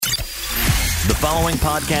The following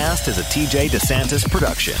podcast is a TJ DeSantis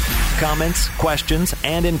production. Comments, questions,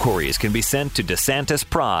 and inquiries can be sent to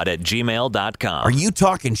DeSantisProd@gmail.com. Are you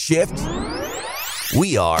talking shift?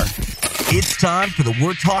 We are. It's time for the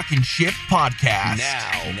We're Talking Shift podcast.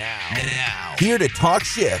 Now. Here to talk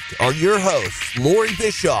shift are your hosts, Lori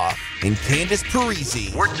Bischoff and Candace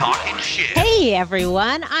Parisi. We're Talking Shift. Hey,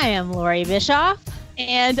 everyone. I am Lori Bischoff.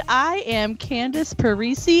 And I am Candace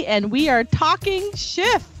Parisi, and we are talking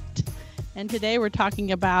shift. And today we're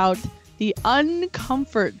talking about the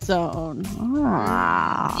uncomfort zone. The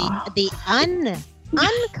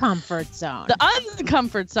uncomfort zone. The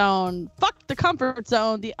uncomfort zone. Fuck the comfort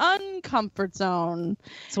zone. The uncomfort zone.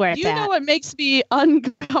 That's where it's Do you know what makes me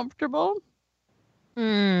uncomfortable?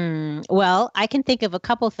 Well, I can think of a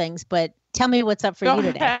couple things, but tell me what's up for you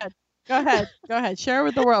today. Go ahead. Share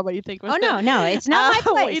with the world what you think. No. It's not my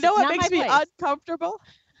place. You know what makes me uncomfortable?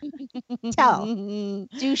 Tell.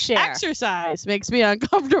 Do share. Exercise makes me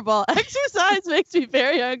uncomfortable. Exercise makes me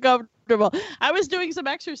very uncomfortable. I was doing some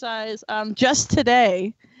exercise just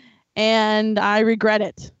today, and I regret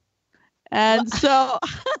it. And so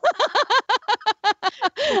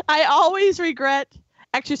I always regret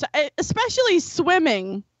exercise, especially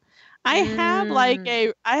swimming. I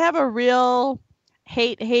have a real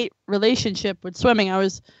hate relationship with swimming. I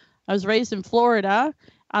was raised in Florida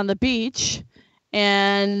on the beach,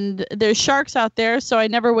 and there's sharks out there, so I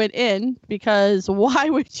never went in because why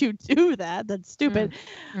would you do that? That's stupid.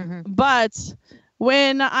 But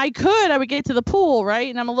when I could, I would get to the pool, right?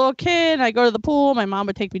 And I'm a little kid, I go to the pool. My mom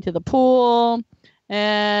would take me to the pool.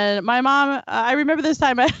 And my mom, I remember this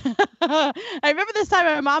time, my mom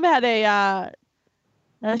had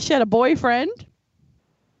she had a boyfriend.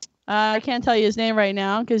 I can't tell you his name right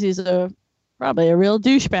now because he's probably a real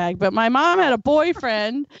douchebag. But my mom had a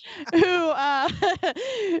boyfriend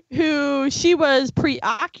who she was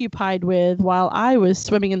preoccupied with while I was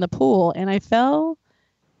swimming in the pool, and I fell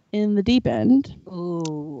in the deep end.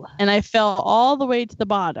 Ooh. And I fell all the way to the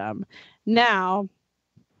bottom. Now,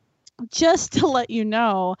 just to let you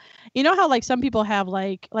know how like some people have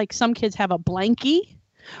like some kids have a blankie,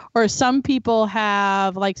 or some people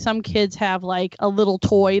have some kids have like a little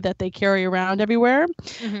toy that they carry around everywhere.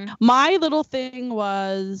 My little thing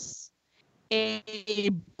was a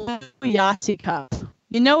blue Yahtzee cup.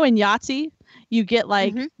 In Yahtzee, you get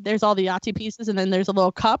there's all the Yahtzee pieces and then there's a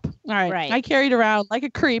little cup. All right. I carried around like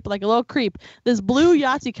a little creep, this blue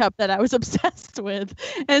Yahtzee cup that I was obsessed with.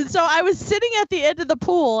 And so I was sitting at the end of the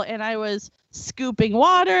pool and I was scooping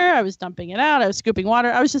water. I was dumping it out. I was scooping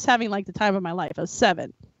water. I was just having the time of my life. I was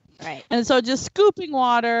 7. Right. And so just scooping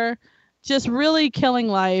water, just really killing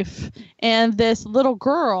life. And this little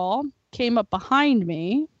girl came up behind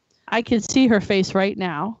me. I can see her face right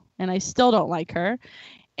now, and I still don't like her.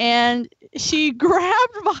 And she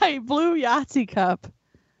grabbed my blue Yahtzee cup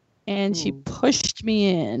and she pushed me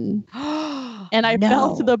in. And I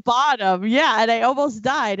fell to the bottom. Yeah, and I almost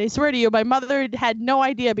died. I swear to you, my mother had no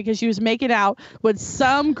idea because she was making out with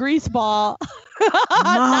some grease ball.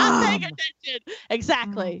 Not paying attention.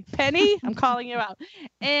 Exactly. Penny, I'm calling you out.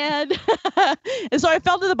 And so I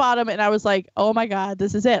fell to the bottom and I was like, oh my God,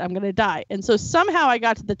 this is it. I'm going to die. And so somehow I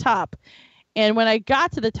got to the top. And when I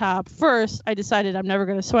got to the top, first, I decided I'm never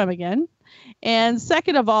going to swim again. And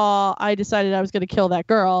second of all, I decided I was going to kill that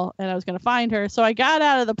girl and I was going to find her. So I got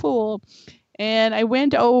out of the pool and I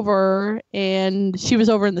went over, and she was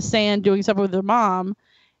over in the sand doing something with her mom.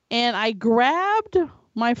 And I grabbed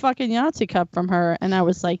my fucking Yahtzee cup from her and I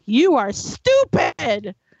was like, you are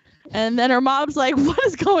stupid. And then her mom's like, what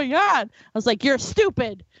is going on? I was like, you're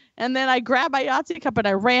stupid. And then I grabbed my Yahtzee cup and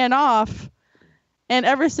I ran off. And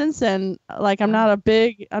ever since then, I'm not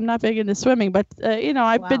big into swimming, but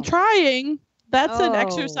I've been trying. That's an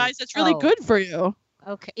exercise that's really good for you.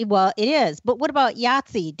 Okay, well, it is. But what about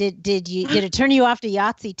Yahtzee? Did it turn you off to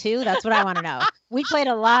Yahtzee too? That's what I want to know. We played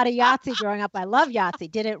a lot of Yahtzee growing up. I love Yahtzee.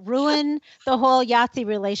 Did it ruin the whole Yahtzee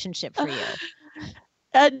relationship for you?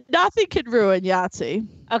 Nothing can ruin Yahtzee.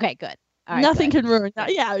 Okay, good. All right, nothing can ruin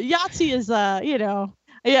that. Yeah, Yahtzee is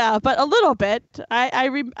yeah, but a little bit.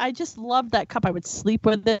 I just loved that cup. I would sleep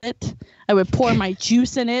with it. I would pour my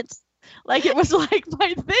juice in it. It was like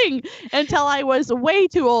my thing until I was way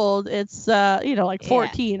too old. It's 14.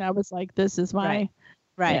 Yeah. I was like, this is my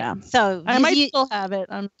right. Yeah. So I might still have it.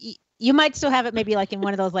 You might still have it maybe in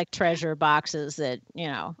one of those treasure boxes that,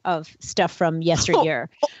 of stuff from yesteryear.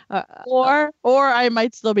 Or I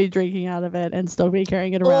might still be drinking out of it and still be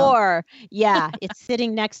carrying it around. Or, it's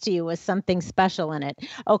sitting next to you with something special in it.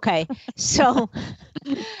 Okay. So,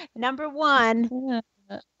 number one,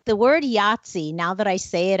 the word Yahtzee, now that I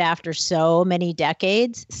say it after so many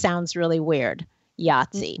decades, sounds really weird.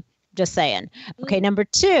 Yahtzee. Just saying. Okay, number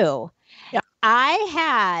 2. Yeah. I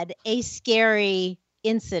had a scary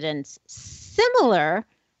incident similar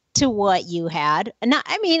to what you had. Not,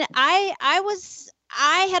 I mean, I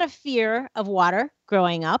had a fear of water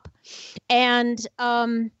growing up, and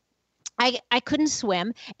I couldn't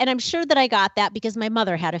swim, and I'm sure that I got that because my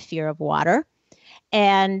mother had a fear of water.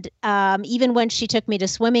 And even when she took me to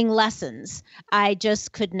swimming lessons, I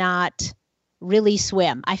just could not really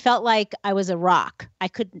swim. I felt like I was a rock. I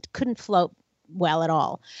couldn't float well at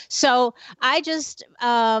all. So I just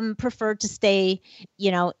preferred to stay,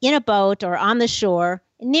 in a boat or on the shore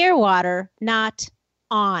near water, not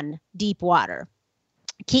on deep water.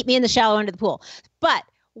 Keep me in the shallow end of the pool. But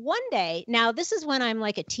one day, now this is when I'm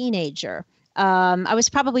like a teenager. I was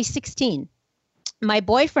probably 16. My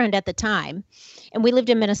boyfriend at the time, and we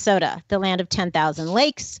lived in Minnesota, the land of 10,000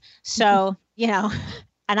 lakes. So,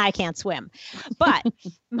 and I can't swim. But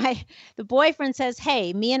the boyfriend says,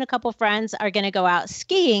 hey, me and a couple friends are going to go out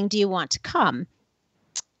skiing. Do you want to come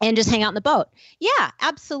and just hang out in the boat? Yeah,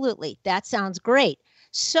 absolutely. That sounds great.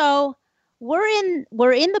 So we're in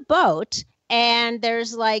the boat, and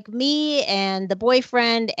there's like me and the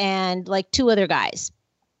boyfriend and like 2 other guys.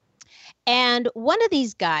 And one of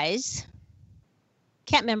these guys,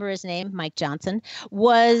 can't remember his name, Mike Johnson,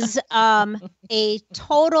 was a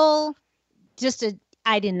total,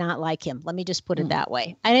 I did not like him. Let me just put it that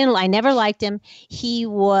way. I never liked him. He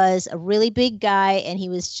was a really big guy, and he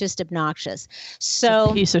was just obnoxious. So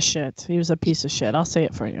a piece of shit. He was a piece of shit. I'll say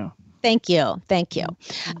it for you. Thank you.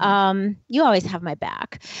 You always have my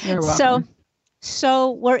back. You're welcome.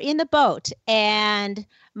 So we're in the boat, and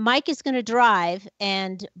Mike is going to drive,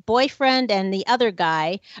 and boyfriend and the other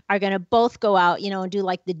guy are going to both go out, and do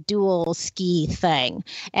like the dual ski thing.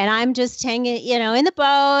 And I'm just hanging, in the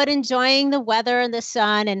boat, enjoying the weather and the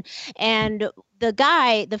sun. And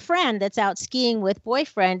the friend that's out skiing with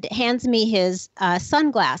boyfriend hands me his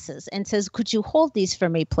sunglasses and says, could you hold these for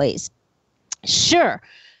me, please? Sure.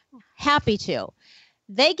 Happy to.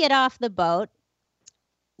 They get off the boat.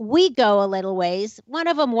 We go a little ways. One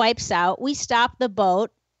of them wipes out. We stop the boat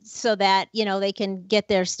so that, they can get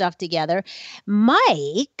their stuff together.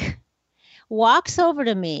 Mike walks over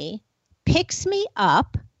to me, picks me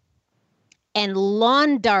up, and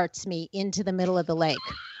lawn darts me into the middle of the lake.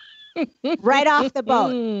 Right off the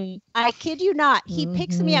boat. I kid you not. He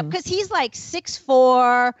picks me up because he's like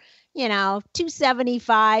 6'4",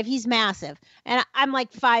 275. He's massive. And I'm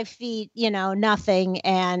like 5 feet, nothing,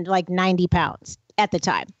 and like 90 pounds at the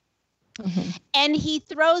time. Mm-hmm. And he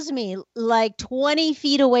throws me like 20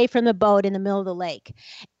 feet away from the boat in the middle of the lake.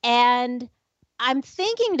 And I'm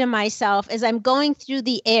thinking to myself as I'm going through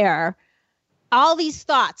the air, all these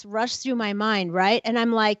thoughts rush through my mind, right? And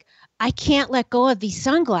I'm like, I can't let go of these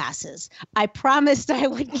sunglasses. I promised I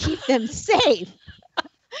would keep them safe.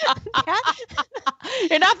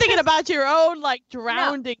 You're not thinking about your own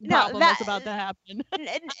drowning problem that's about to happen.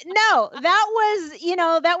 No,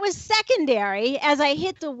 that was secondary as I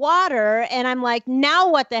hit the water, and I'm like, now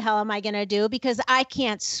what the hell am I going to do? Because I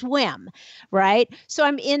can't swim, right? So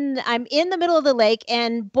I'm in the middle of the lake,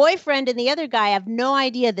 and boyfriend and the other guy have no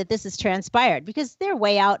idea that this has transpired because they're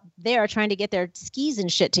way out there trying to get their skis and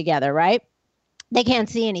shit together, right? They can't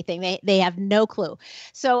see anything. They have no clue.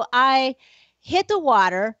 So I hit the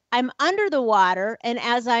water, I'm under the water, and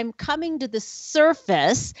as I'm coming to the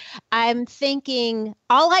surface, I'm thinking,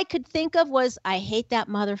 all I could think of was, I hate that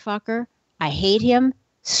motherfucker. I hate him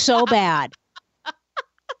so bad.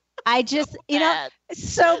 I just,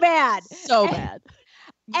 so bad. So bad.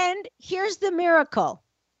 And here's the miracle.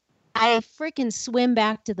 I freaking swim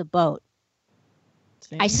back to the boat.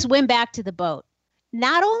 See? I swim back to the boat.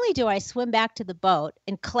 Not only do I swim back to the boat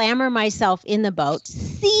and clamber myself in the boat,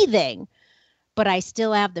 seething, but I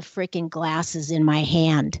still have the freaking glasses in my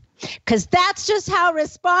hand because that's just how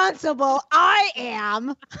responsible I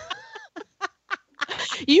am.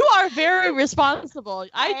 You are very responsible.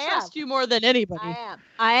 I trust you more than anybody.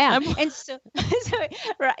 I am. And so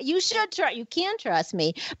you should try. You can trust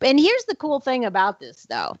me. And here's the cool thing about this,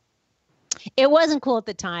 though. It wasn't cool at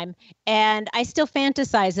the time, and I still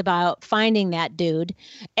fantasize about finding that dude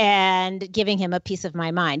and giving him a piece of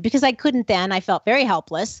my mind because I couldn't then. I felt very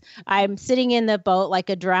helpless. I'm sitting in the boat like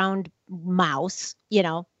a drowned mouse,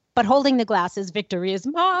 but holding the glasses, victory is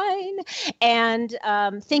mine, and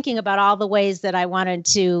thinking about all the ways that I wanted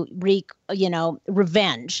to wreak,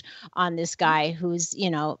 revenge on this guy who's,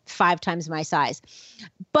 5 times my size.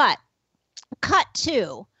 But cut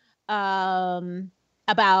to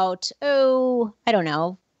about,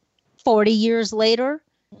 40 years later,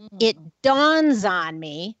 it dawns on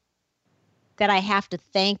me that I have to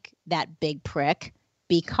thank that big prick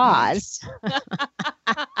because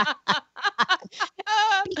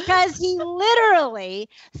he literally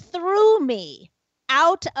threw me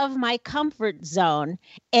out of my comfort zone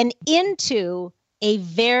and into a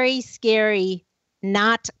very scary,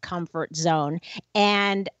 not comfort zone.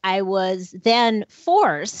 And I was then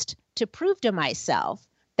forced to prove to myself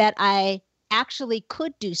that I actually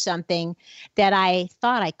could do something that I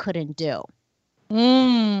thought I couldn't do.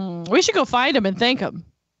 We should go find him and thank him.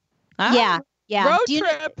 Yeah. Road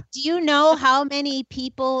trip. Do you know how many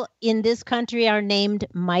people in this country are named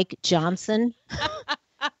Mike Johnson?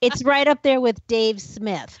 It's right up there with Dave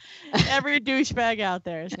Smith. Every douchebag out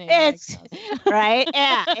there is named Mike Johnson. Right?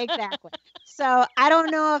 Yeah, exactly. So I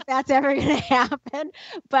don't know if that's ever going to happen,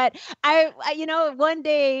 but I one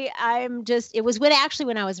day it was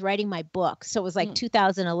when I was writing my book. So it was like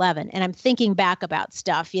 2011, and I'm thinking back about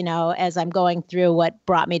stuff, as I'm going through what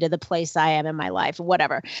brought me to the place I am in my life or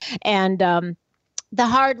whatever. And, the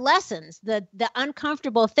hard lessons, the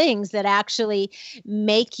uncomfortable things that actually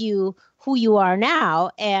make you who you are now.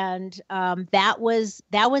 And that was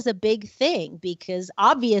a big thing, because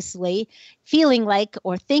obviously feeling like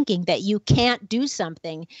or thinking that you can't do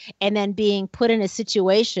something and then being put in a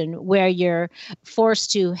situation where you're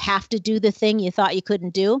forced to have to do the thing you thought you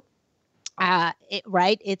couldn't do.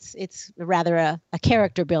 It's rather a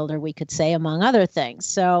character builder, we could say, among other things.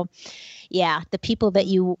 So yeah, the people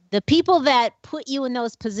that put you in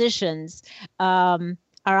those positions are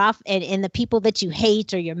off, and the people that you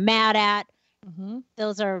hate or you're mad at,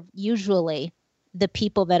 those are usually the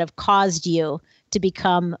people that have caused you to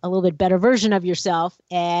become a little bit better version of yourself.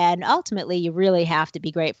 And ultimately, you really have to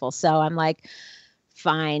be grateful. So I'm like,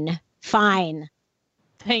 fine.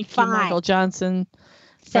 Thank you, Michael Johnson,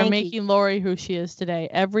 for making Lori who she is today.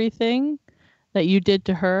 Everything that you did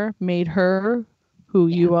to her made her who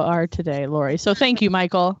you are today, Lori. So thank you,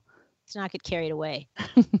 Michael. Let's not get carried away.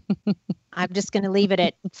 I'm just going to leave it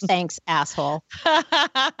at thanks, asshole.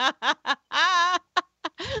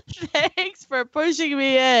 Thanks for pushing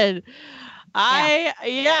me in.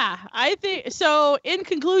 I think so. In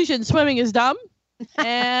conclusion, swimming is dumb.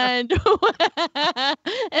 and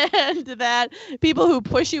and that people who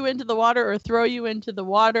push you into the water or throw you into the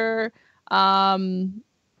water, thank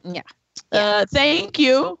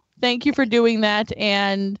you for doing that.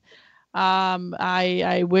 And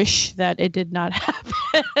I wish that it did not happen.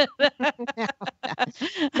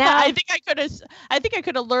 Now, I think I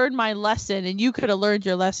could have learned my lesson, and you could have learned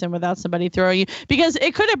your lesson without somebody throwing you, because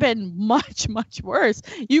it could have been much, much worse.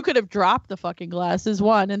 You could have dropped the fucking glasses,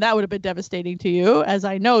 and that would have been devastating to you. As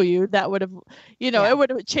I know you, that would have, it would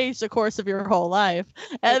have changed the course of your whole life.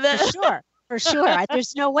 And then, For sure.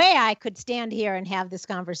 There's no way I could stand here and have this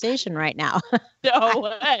conversation right now. No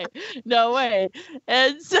way.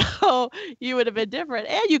 And so you would have been different,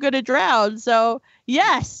 and you could have drowned. So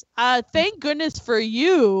yes, thank goodness for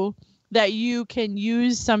you that you can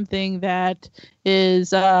use something that is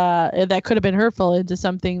that could have been hurtful into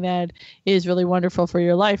something that is really wonderful for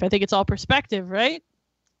your life. I think it's all perspective, right?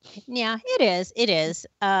 Yeah, it is. It is.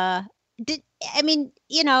 Talking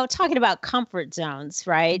about comfort zones,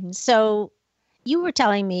 right? Mm-hmm. So you were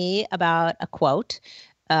telling me about a quote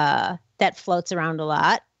that floats around a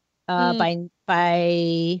lot by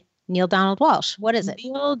Neale Donald Walsch. What is it?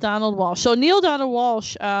 Neale Donald Walsch. So Neale Donald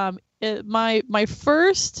Walsch, my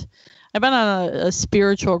first, I've been on a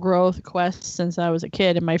spiritual growth quest since I was a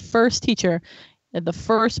kid, and my first teacher, the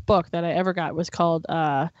first book that I ever got was called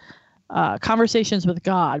Conversations with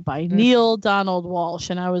God by Neale Donald Walsch.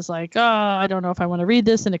 And I was like, I don't know if I want to read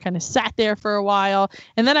this. And it kind of sat there for a while.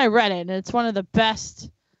 And then I read it, and it's one of the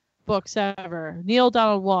best books ever. Neale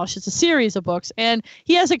Donald Walsch. It's a series of books. And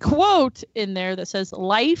he has a quote in there that says,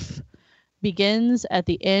 "Life begins at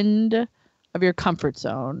the end of your comfort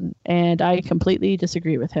zone." And I completely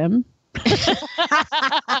disagree with him.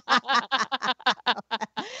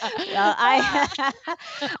 Well, I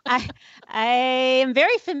am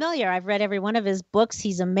very familiar. I've read every one of his books.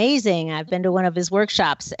 He's amazing. I've been to one of his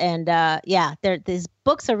workshops, and his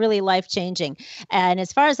books are really life-changing. And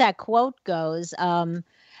as far as that quote goes,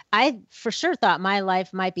 I for sure thought my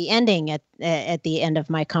life might be ending at the end of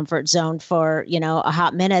my comfort zone for a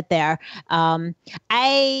hot minute there. I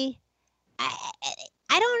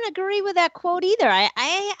don't agree with that quote either. I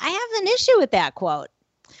have an issue with that quote.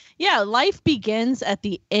 Yeah, life begins at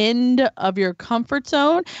the end of your comfort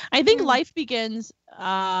zone. I think life begins,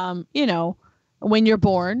 when you're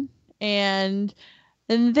born, and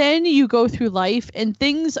then you go through life, and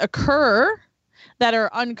things occur that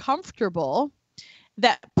are uncomfortable,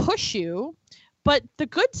 that push you. But the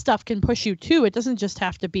good stuff can push you too. It doesn't just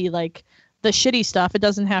have to be like the shitty stuff. It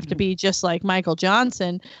doesn't have to be just like Michael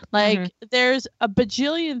Johnson. Like there's a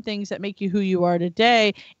bajillion things that make you who you are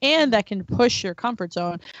today and that can push your comfort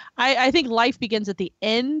zone. I think life begins at the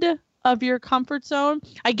end of your comfort zone.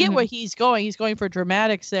 I get where he's going. He's going for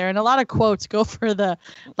dramatics there. And a lot of quotes go for the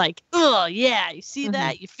like, oh yeah, you see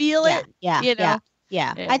that? You feel it? Yeah. You know?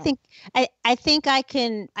 Yeah. I think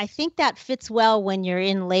that fits well when you're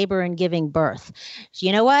in labor and giving birth.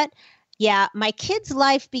 You know what? Yeah, my kid's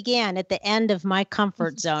life began at the end of my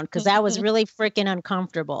comfort zone because that was really freaking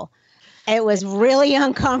uncomfortable. It was really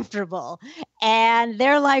uncomfortable. And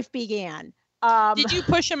their life began. Did you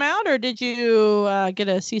push them out or did you get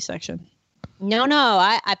a C-section? No.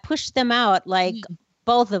 I pushed them out, like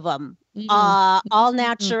both of them, all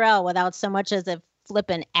natural without so much as a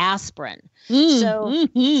flippin' aspirin. So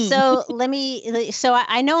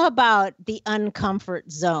I know about the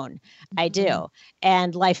uncomfort zone. I do.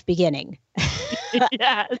 And life beginning.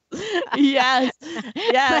 yes.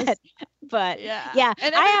 But yeah.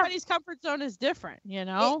 And everybody's comfort zone is different, you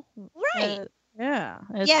know? Right.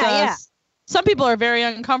 Some people are very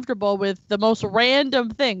uncomfortable with the most random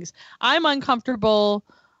things. I'm uncomfortable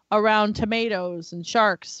around tomatoes and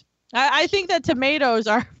sharks. I think that tomatoes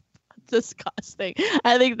are disgusting.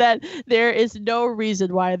 I think that there is no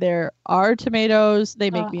reason why there are tomatoes.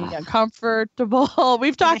 They make me uncomfortable.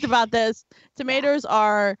 We've talked about this. Tomatoes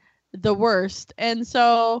are the worst. And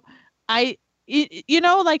so you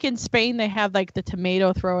know, like in Spain, they have like the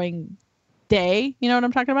tomato throwing day. You know what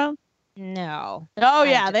I'm talking about? No. Oh,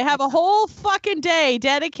 yeah. They have a whole fucking day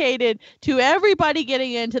dedicated to everybody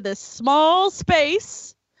getting into this small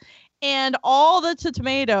space and all the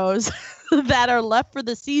tomatoes that are left for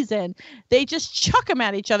the season. They just chuck them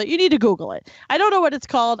at each other. You need to Google it. I don't know what it's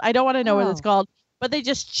called. I don't want to know what it's called, but they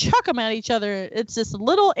just chuck them at each other. It's this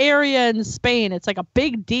little area in Spain. It's like a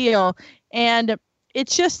big deal. And it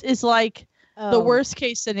just is like the worst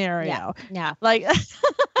case scenario. Yeah. Like,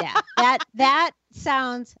 that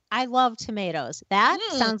sounds, I love tomatoes. That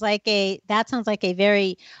sounds like a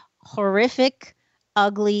very horrific,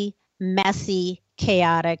 ugly, messy,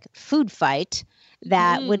 chaotic food fight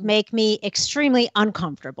that would make me extremely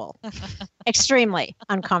uncomfortable. Extremely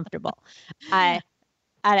uncomfortable. I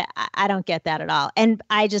don't get that at all. And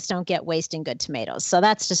I just don't get wasting good tomatoes. So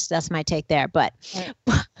that's my take there. But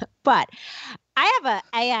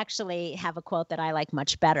I actually have a quote that I like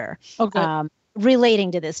much better. Okay.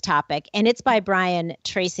 Relating to this topic, and it's by Brian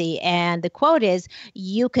Tracy. And the quote is,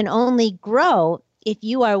 "You can only grow if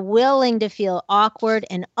you are willing to feel awkward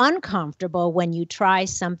and uncomfortable when you try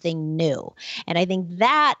something new." And I think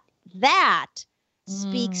that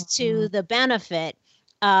speaks to the benefit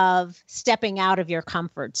of stepping out of your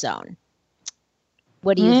comfort zone.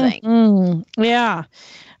 What do you think? Yeah,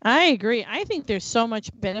 I agree. I think there's so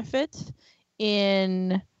much benefit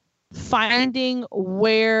in finding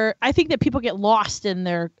where I think that people get lost in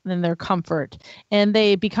their comfort and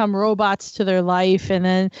they become robots to their life, and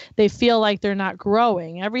then they feel like they're not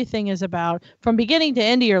growing. Everything is about, from beginning to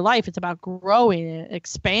end of your life, it's about growing and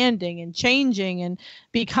expanding and changing and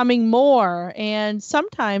becoming more. And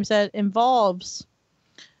sometimes that involves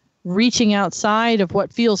reaching outside of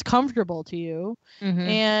what feels comfortable to you.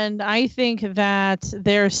 And I think that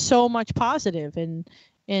there's so much positive in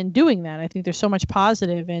doing that. I think there's so much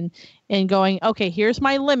positive in going, okay, here's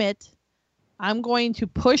my limit. I'm going to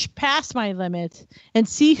push past my limit and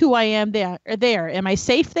see who I am there. Am I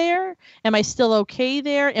safe there? Am I still okay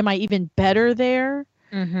there? Am I even better there?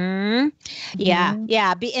 Yeah.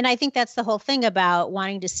 And I think that's the whole thing about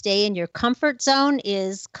wanting to stay in your comfort zone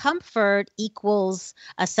is comfort equals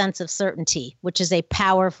a sense of certainty, which is a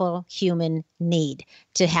powerful human need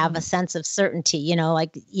to have a sense of certainty,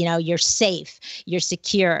 you're safe, you're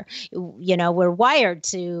secure, we're wired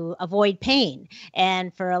to avoid pain.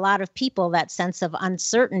 And for a lot of people, that sense of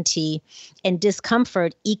uncertainty and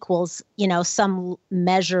discomfort equals, some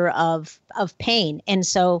measure of pain. And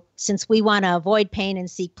so since we want to avoid pain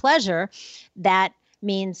and seek pleasure, that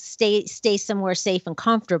means stay somewhere safe and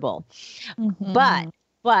comfortable.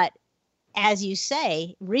 But as you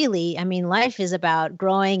say, really, I mean, life is about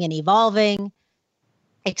growing and evolving,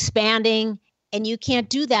 expanding, and you can't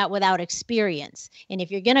do that without experience. And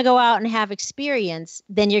if you're going to go out and have experience,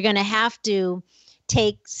 then you're going to have to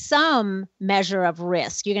take some measure of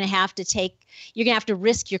risk. You're going to have to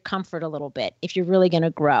risk your comfort a little bit if you're really going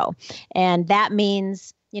to grow. And that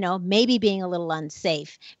means, maybe being a little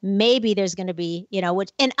unsafe. Maybe there's going to be,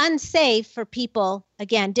 and unsafe for people,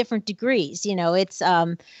 again, different degrees,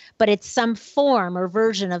 but it's some form or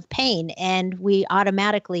version of pain. And we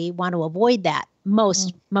automatically want to avoid that.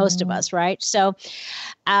 Most of us, right? So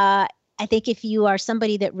I think if you are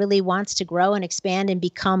somebody that really wants to grow and expand and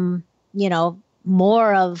become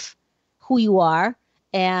more of who you are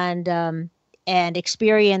and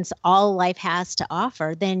experience all life has to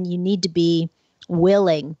offer, then you need to be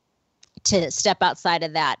willing to step outside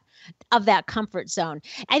of that comfort zone.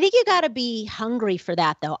 I think you got to be hungry for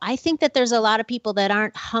that, though. I think that there's a lot of people that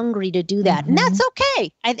aren't hungry to do that, and that's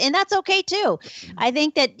okay. And that's okay too. I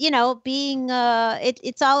think that being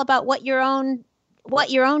it's all about what your own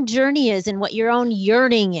journey is and what your own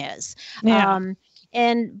yearning is. Yeah.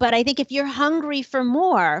 But I think if you're hungry for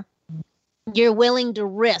more, you're willing to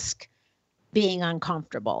risk being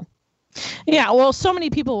uncomfortable. Yeah. Well, so many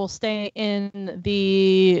people will stay in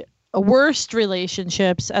the worst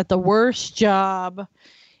relationships, at the worst job,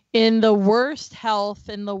 in the worst health,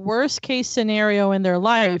 in the worst case scenario in their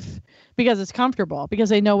life because it's comfortable, because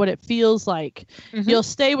they know what it feels like. You'll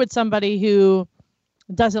stay with somebody who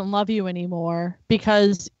doesn't love you anymore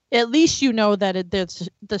because at least you know that there's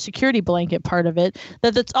the security blanket part of it,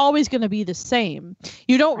 that it's always going to be the same.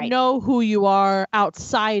 You don't know who you are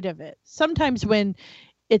outside of it. Sometimes when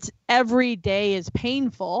it's every day is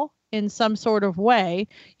painful in some sort of way,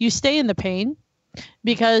 you stay in the pain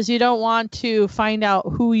because you don't want to find out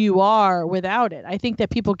who you are without it. I think that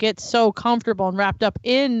people get so comfortable and wrapped up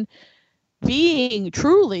in being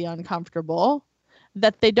truly uncomfortable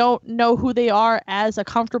that they don't know who they are as a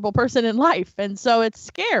comfortable person in life. And so it's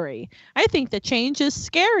scary. I think that change is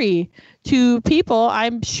scary to people.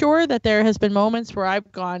 I'm sure that there has been moments where I've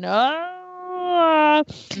gone,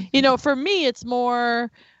 for me, it's more,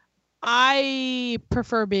 I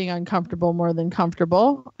prefer being uncomfortable more than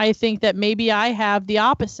comfortable. I think that maybe I have the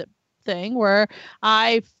opposite thing where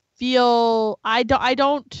I feel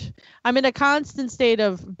I'm in a constant state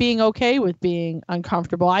of being okay with being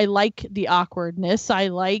uncomfortable. I like the awkwardness. I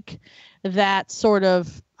like that sort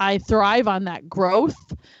of, I thrive on that growth.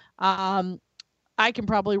 I can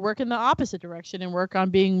probably work in the opposite direction and work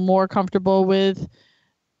on being more comfortable with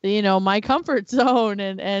my comfort zone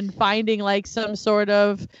and finding like some sort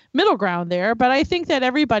of middle ground there. But I think that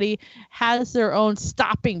everybody has their own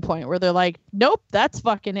stopping point where they're like, nope, that's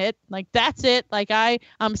fucking it. Like, that's it. Like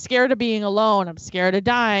I'm scared of being alone. I'm scared of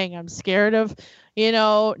dying. I'm scared of,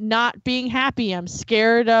 not being happy. I'm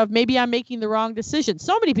scared of maybe I'm making the wrong decision.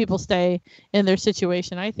 So many people stay in their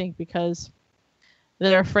situation, I think, because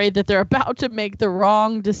they're afraid that they're about to make the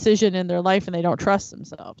wrong decision in their life and they don't trust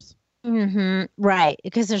themselves. Right,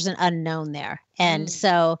 because there's an unknown there, and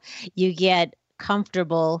so you get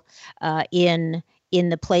comfortable in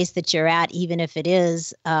the place that you're at, even if it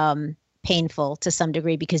is painful to some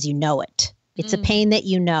degree, because you know it. It's a pain that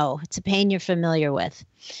it's a pain you're familiar with,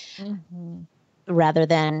 rather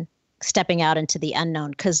than stepping out into the unknown.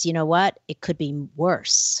 Because you know what, it could be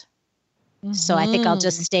worse. So I think I'll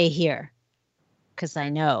just stay here because I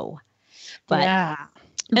know. But yeah.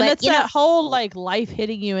 And it's that whole like life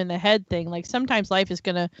hitting you in the head thing. Like sometimes life is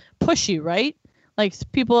going to push you, right? Like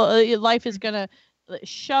life is going to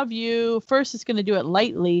shove you. First, it's going to do it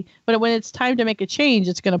lightly. But when it's time to make a change,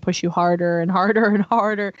 it's going to push you harder and harder and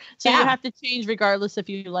harder. So you have to change regardless if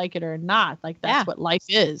you like it or not. Like that's what life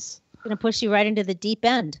is. It's going to push you right into the deep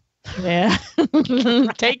end. Yeah.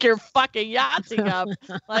 Take your fucking Yahtzee up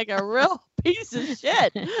like a real piece of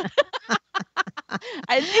shit.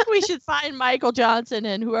 I think we should find Michael Johnson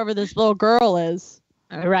and whoever this little girl is.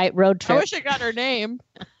 All right, road trip. I wish I got her name.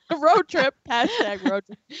 Road trip. # road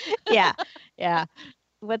trip. Yeah.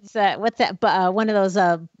 What's that? One of those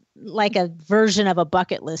like a version of a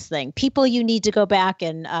bucket list thing. People you need to go back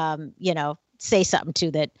and say something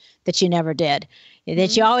to that you never did.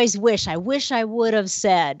 That you always wish I would have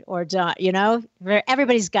said or done.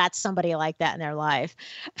 Everybody's got somebody like that in their life.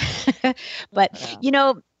 But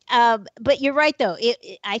but you're right though.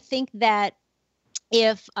 I think that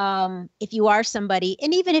if you are somebody,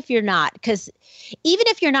 and even if you're not, because even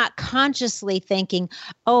if you're not consciously thinking,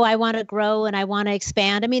 oh, I want to grow and I want to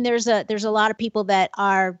expand. I mean, there's a lot of people that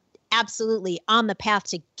are absolutely on the path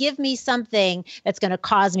to give me something that's going to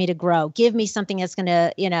cause me to grow. Give me something that's going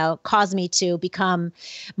to, cause me to become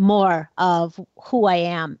more of who I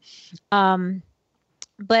am.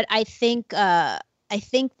 But I think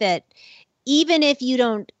that even if you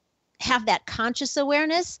don't have that conscious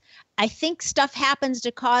awareness, I think stuff happens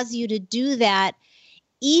to cause you to do that,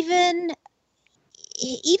 even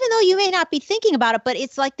though you may not be thinking about it, but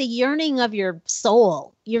it's like the yearning of your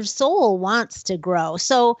soul your soul wants to grow.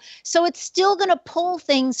 So it's still going to pull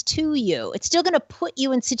things to you. It's still going to put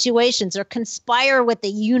you in situations or conspire with the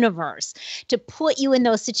universe to put you in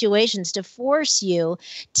those situations, to force you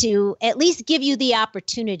to at least give you the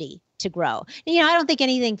opportunity to grow. I don't think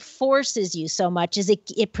anything forces you so much as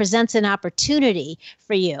it presents an opportunity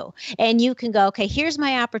for you. And you can go, okay, here's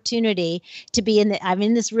my opportunity to be I'm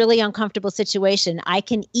in this really uncomfortable situation. I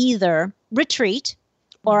can either retreat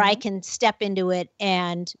or I can step into it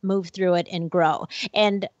and move through it and grow.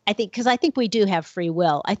 And I think we do have free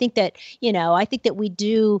will. I think that we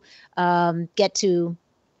do get to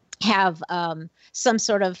have some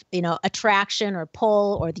sort of, attraction or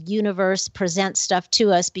pull, or the universe presents stuff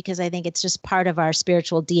to us, because I think it's just part of our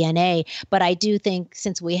spiritual DNA. But I do think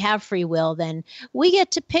since we have free will, then we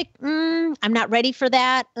get to pick, I'm not ready for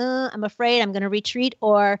that. I'm afraid, I'm going to retreat,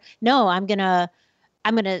 or no, I'm going to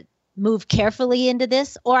move carefully into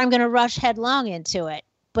this, or I'm going to rush headlong into it.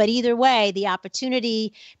 But either way, the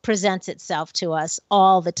opportunity presents itself to us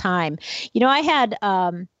all the time. I had,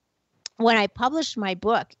 when I published my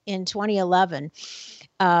book in 2011,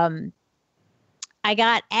 I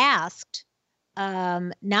got asked,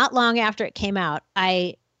 not long after it came out,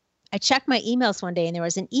 I checked my emails one day, and there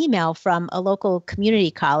was an email from a local community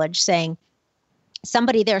college saying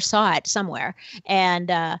somebody there saw it somewhere, and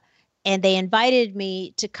they invited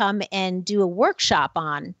me to come and do a workshop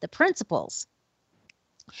on the principles.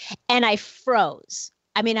 And I froze.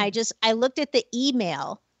 I mean, I looked at the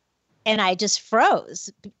email and I just froze,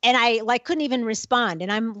 and I couldn't even respond.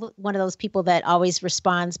 And I'm one of those people that always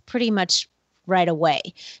responds pretty much right away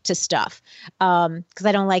to stuff, because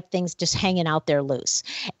I don't like things just hanging out there loose.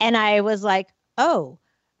 And I was like, oh,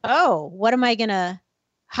 what am I gonna?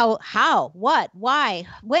 How, what, why,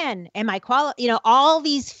 when am I all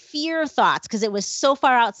these fear thoughts, because it was so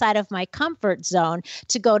far outside of my comfort zone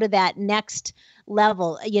to go to that next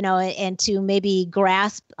level, and to maybe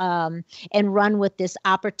grasp and run with this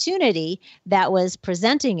opportunity that was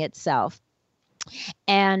presenting itself.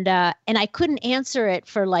 And I couldn't answer it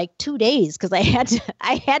for like 2 days, because I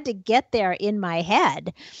had to get there in my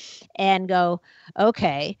head and go,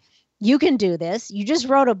 okay, you can do this. You just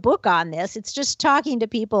wrote a book on this. It's just talking to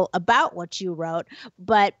people about what you wrote.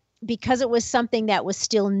 But because it was something that was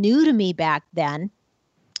still new to me back then,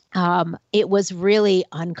 it was really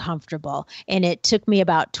uncomfortable. And it took me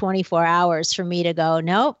about 24 hours for me to go,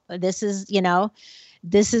 nope, this is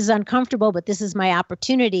uncomfortable, but this is my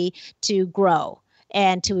opportunity to grow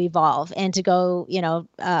and to evolve and to go,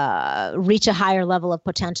 reach a higher level of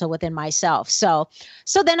potential within myself. So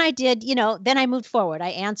then I did, then I moved forward. I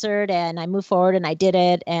answered and I moved forward and I did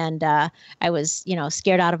it. And I was,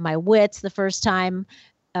 scared out of my wits the first time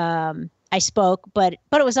I spoke, but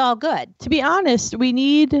it was all good. To be honest, we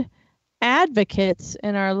need advocates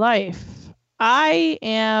in our life. I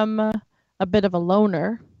am a bit of a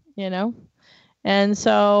loner, and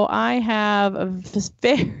so I have a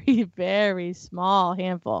very, very small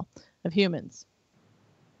handful of humans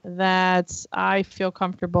that I feel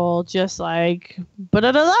comfortable just like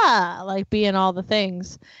being all the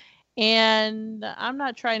things. And I'm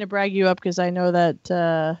not trying to brag you up, because I know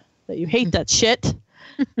that you hate that shit.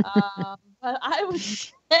 But I would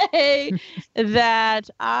say that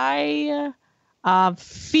I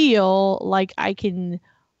feel like I can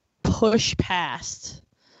push past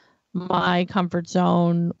my comfort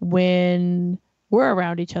zone when we're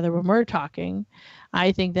around each other, when we're talking.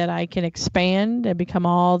 I think that I can expand and become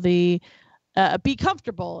be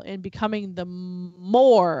comfortable in becoming the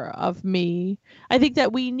more of me. I think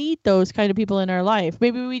that we need those kind of people in our life.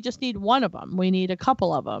 Maybe we just need one of them. We need a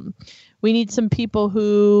couple of them. We need some people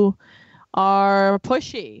who are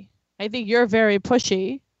pushy. I think you're very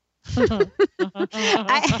pushy.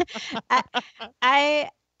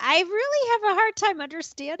 I really have a hard time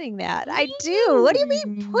understanding that. I do. What do you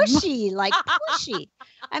mean pushy? Like pushy?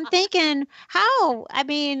 I'm thinking how? I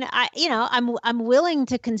mean, I'm willing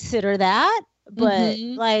to consider that, but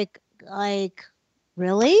like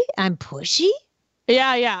really? I'm pushy?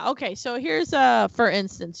 Yeah. Okay. So here's for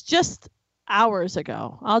instance, just hours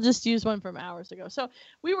ago. I'll just use one from hours ago. So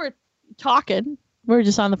we were talking. We were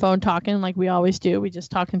just on the phone talking like we always do. We just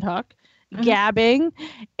talk and talk, gabbing.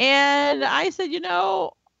 And I said,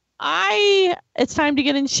 it's time to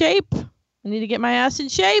get in shape. I need to get my ass in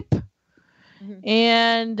shape.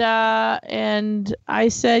 And I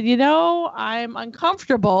said, I'm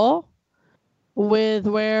uncomfortable with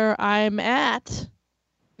where I'm at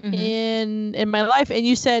in my life. And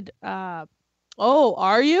you said, oh,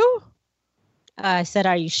 are you? I said,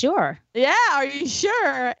 are you sure? Yeah, are you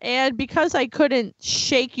sure? And because I couldn't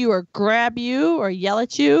shake you or grab you or yell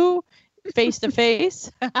at you face to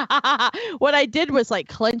face. What I did was like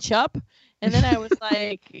clench up. And then I was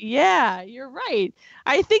like, yeah, you're right.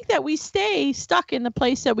 I think that we stay stuck in the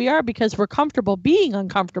place that we are because we're comfortable being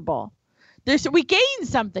uncomfortable. We gain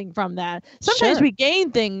something from that. Sometimes we gain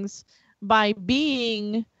things by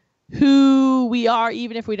being who we are,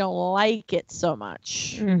 even if we don't like it so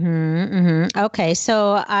much. Okay,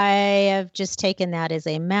 so I have just taken that as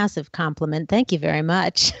a massive compliment. Thank you very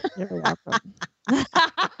much. You're welcome.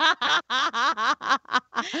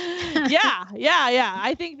 Yeah.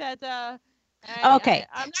 I think that. Okay.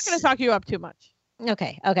 I'm not going to talk you up too much.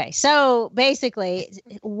 Okay. So basically,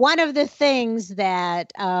 one of the things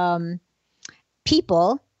that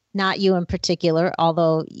people, not you in particular,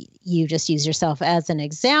 although you just use yourself as an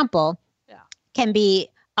example, can be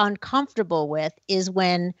uncomfortable with is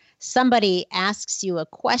when somebody asks you a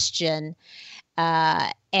question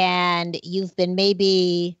and you've been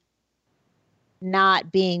maybe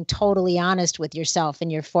not being totally honest with yourself,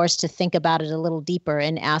 and you're forced to think about it a little deeper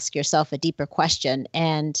and ask yourself a deeper question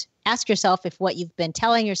and ask yourself if what you've been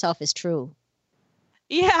telling yourself is true.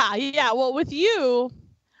 Yeah. Well, with you,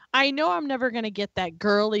 I know I'm never going to get that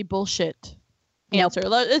girly bullshit answer.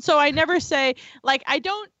 Nope. So I never say, like, I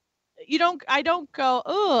don't go,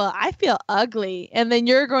 oh, I feel ugly. And then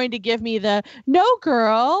you're going to give me the, no,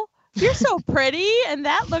 girl, you're so pretty and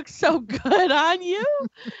that looks so good on you.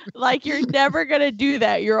 Like, you're never going to do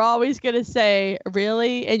that. You're always going to say,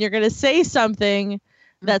 really? And you're going to say something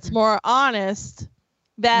that's more honest,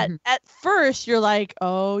 that at first you're like,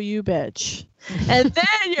 oh, you bitch. And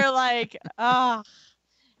then you're like,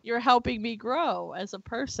 you're helping me grow as a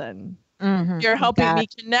person. You're helping me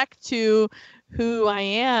connect to who I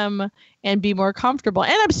am and be more comfortable.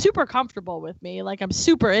 And I'm super comfortable with me. Like, I'm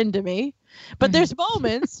super into me. But there's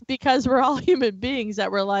moments, because we're all human beings,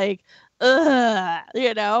 that we're like, that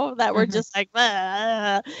we're just like,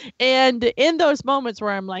 ugh. And in those moments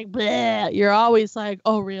where I'm like, bleh, you're always like,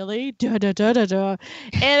 oh, really? Da, da, da, da, da.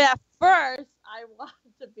 And at first, I want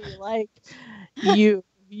to be like,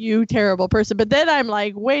 you terrible person. But then I'm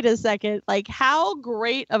like, wait a second, like, how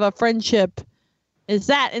great of a friendship is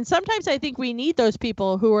that? And sometimes I think we need those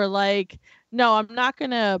people who are like, no, I'm not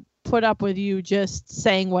going to put up with you just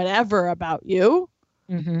saying whatever about you.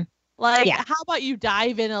 Like, how about you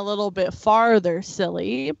dive in a little bit farther,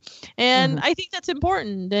 silly? And I think that's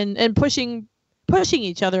important, and pushing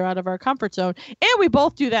each other out of our comfort zone. And we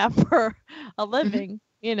both do that for a living.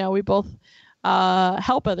 We both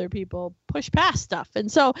help other people push past stuff.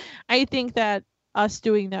 And so I think that us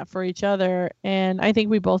doing that for each other, and I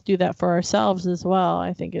think we both do that for ourselves as well,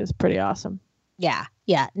 I think is pretty awesome. Yeah.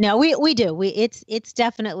 No, we do. It's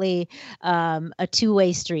definitely a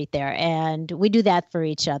two-way street there, and we do that for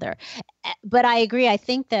each other. But I agree. I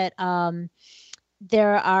think that there's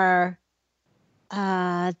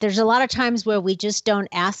a lot of times where we just don't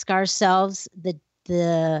ask ourselves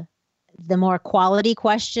the more quality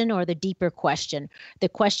question or the deeper question, the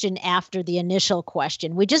question after the initial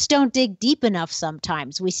question. We just don't dig deep enough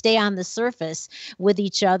sometimes. We stay on the surface with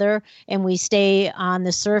each other, and we stay on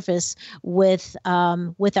the surface with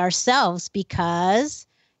ourselves, because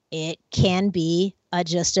it can be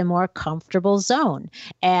just a more comfortable zone.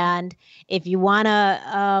 And if you want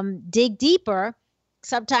to dig deeper,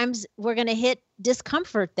 sometimes we're going to hit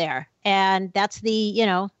discomfort there. And that's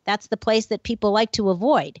the place that people like to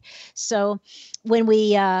avoid. So when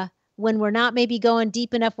we're not maybe going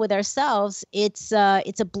deep enough with ourselves, it's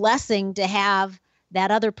a blessing to have that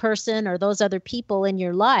other person or those other people in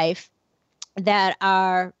your life that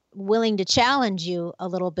are willing to challenge you a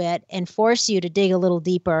little bit and force you to dig a little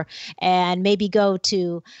deeper and maybe go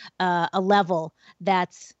to a level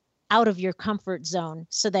that's out of your comfort zone,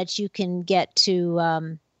 so that you can get to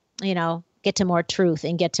more truth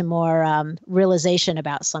and get to more realization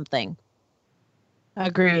about something.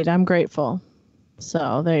 Agreed. I'm grateful.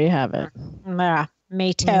 So there you have it.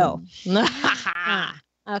 Me too.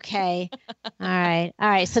 Okay. All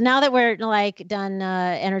right. So now that we're like done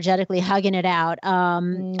energetically hugging it out,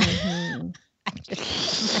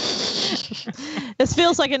 this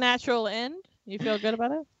feels like a natural end. You feel good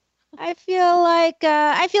about it? I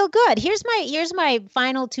feel good. Here's my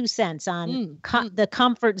final 2 cents on the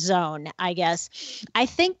comfort zone, I guess. I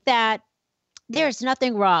think that there's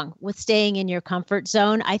nothing wrong with staying in your comfort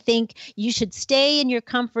zone. I think you should stay in your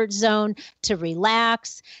comfort zone to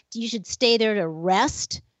relax. You should stay there to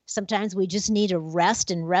rest. Sometimes we just need a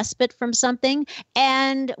rest and respite from something.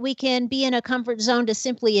 And we can be in a comfort zone to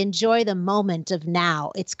simply enjoy the moment of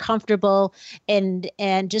now. It's comfortable and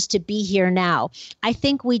just to be here now. I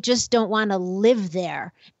think we just don't want to live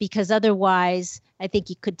there, because otherwise I think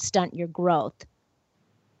you could stunt your growth.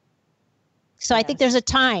 So I think there's a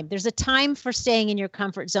time. There's a time for staying in your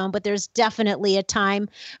comfort zone, but there's definitely a time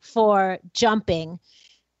for jumping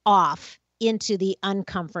off into the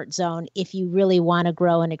uncomfort zone if you really want to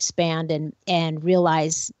grow and expand and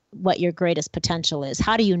realize what your greatest potential is.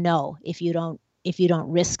 How do you know if you don't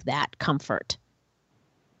risk that comfort?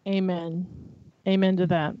 Amen. Amen to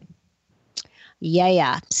that.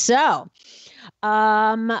 Yeah. So,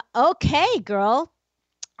 okay, girl.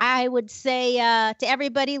 I would say to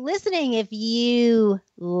everybody listening, if you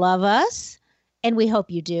love us, and we hope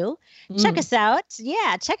you do, check us out.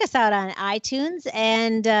 Yeah, check us out on iTunes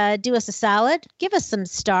and do us a solid. Give us some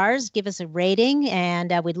stars. Give us a rating,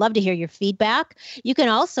 and we'd love to hear your feedback. You can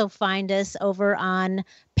also find us over on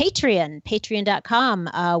Patreon,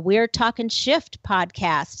 patreon.com. We're Talking Shift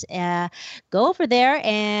podcast. Go over there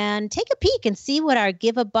and take a peek and see what our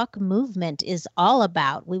Give a Buck movement is all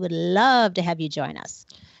about. We would love to have you join us.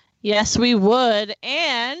 Yes, we would.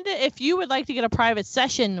 And if you would like to get a private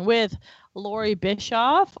session with Lori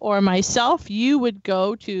Bischoff or myself, you would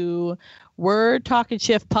go to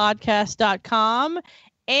wordtalkingshiftpodcast.com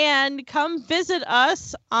and come visit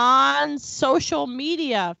us on social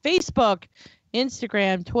media, Facebook,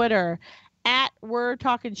 Instagram, Twitter, at Word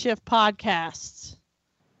Talking Shift Podcasts.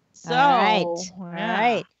 So, all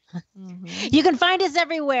right. Mm-hmm. You can find us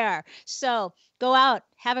everywhere. So go out,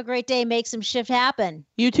 have a great day, make some shift happen.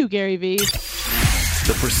 You too, Gary V.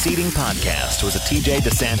 The preceding podcast was a TJ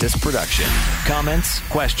DeSantis production. Comments,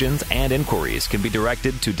 questions, and inquiries can be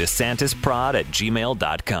directed to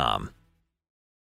DeSantisProd@gmail.com.